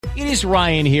It is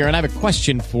Ryan here, and I have a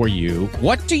question for you.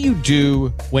 What do you do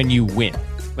when you win?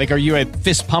 Like, are you a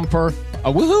fist pumper,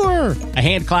 a woohooer, a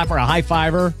hand clapper, a high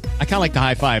fiver? I kind of like the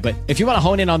high five, but if you want to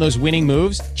hone in on those winning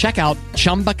moves, check out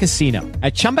Chumba Casino.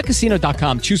 At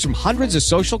ChumbaCasino.com, choose from hundreds of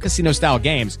social casino-style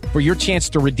games for your chance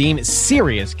to redeem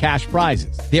serious cash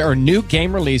prizes. There are new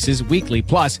game releases weekly,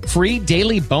 plus free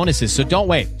daily bonuses. So don't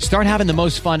wait. Start having the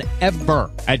most fun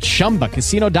ever at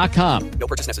ChumbaCasino.com. No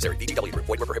purchase necessary. VGW Group.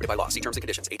 Void where prohibited by law. See terms and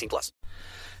conditions. 18+.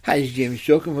 Hi, this is James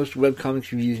Jokum, host of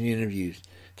Webcomics Reviews and Interviews.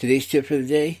 Today's tip for the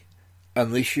day: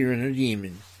 unleash your inner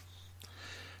demon.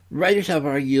 Writers have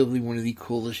arguably one of the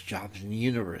coolest jobs in the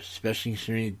universe, especially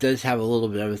considering it does have a little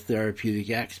bit of a therapeutic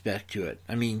aspect to it.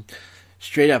 I mean,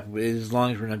 straight up, as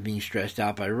long as we're not being stressed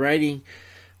out by writing,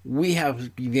 we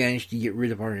have the advantage to get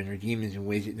rid of our inner demons in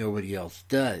ways that nobody else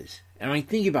does. And I mean,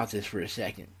 think about this for a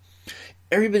second.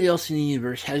 Everybody else in the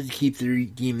universe has to keep their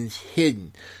demons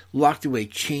hidden, locked away,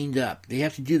 chained up. They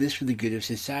have to do this for the good of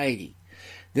society.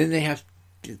 Then they have,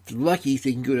 if they're lucky,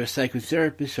 they can go to a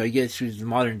psychotherapist, so I guess it's the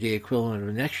modern day equivalent of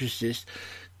an exorcist,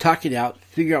 talk it out,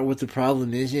 figure out what the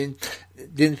problem is, and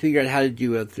then figure out how to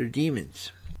deal with their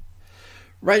demons.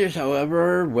 Writers,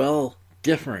 however, are, well,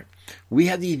 different. We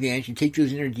have the advantage to take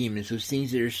those inner demons, those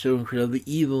things that are so incredibly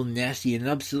evil, nasty, and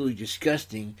absolutely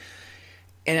disgusting,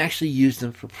 and actually use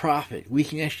them for profit. We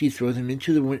can actually throw them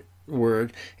into the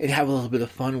word and have a little bit of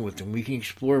fun with them. We can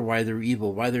explore why they're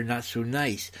evil, why they're not so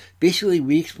nice. Basically,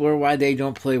 we explore why they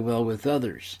don't play well with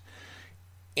others.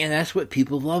 And that's what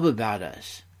people love about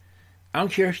us. I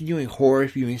don't care if you're doing horror,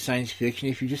 if you're doing science fiction,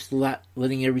 if you're just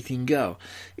letting everything go.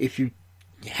 If you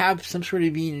have some sort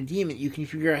of being a demon, you can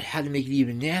figure out how to make it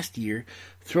even nastier,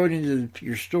 throw it into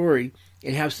your story,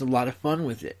 and have a lot of fun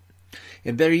with it.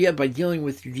 And better yet, by dealing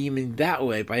with your demon that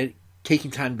way, by taking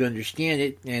time to understand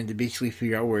it and to basically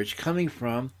figure out where it's coming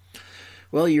from,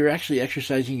 well, you're actually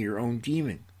exercising your own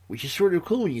demon, which is sort of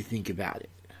cool when you think about it.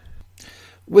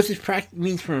 What this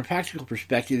means from a practical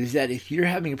perspective is that if you're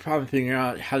having a problem figuring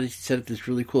out how to set up this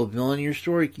really cool villain in your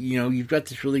story, you've got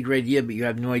this really great idea, but you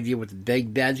have no idea what the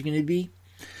big bad's going to be,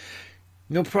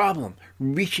 no problem.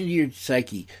 Reach into your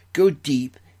psyche, go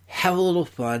deep, have a little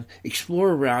fun, explore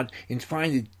around, and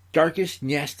find the darkest,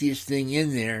 nastiest thing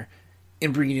in there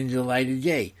and bring it into the light of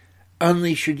day.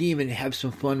 Unleash your demon and have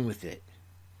some fun with it.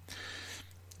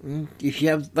 If you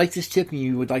have liked this tip and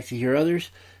you would like to hear others,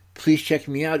 please check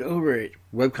me out over at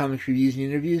Webcomics Reviews and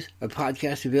Interviews, a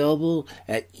podcast available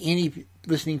at any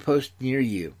listening post near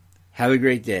you. Have a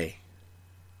great day.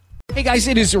 Hey guys,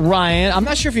 it is Ryan. I'm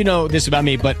not sure if you know this about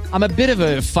me, but I'm a bit of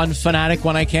a fun fanatic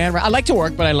when I can. I like to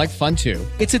work, but I like fun too.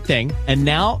 It's a thing. And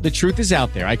now the truth is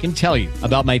out there. I can tell you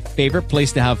about my favorite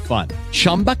place to have fun.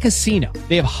 Chumba Casino.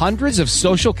 They have hundreds of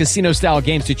social casino style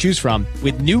games to choose from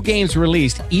with new games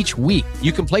released each week.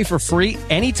 You can play for free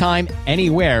anytime,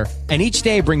 anywhere. And each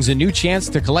day brings a new chance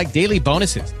to collect daily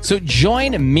bonuses. So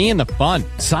join me in the fun.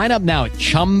 Sign up now at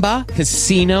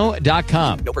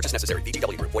ChumbaCasino.com. No purchase necessary.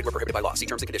 VGW Group. Void where prohibited by law. See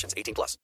terms and conditions. 18+.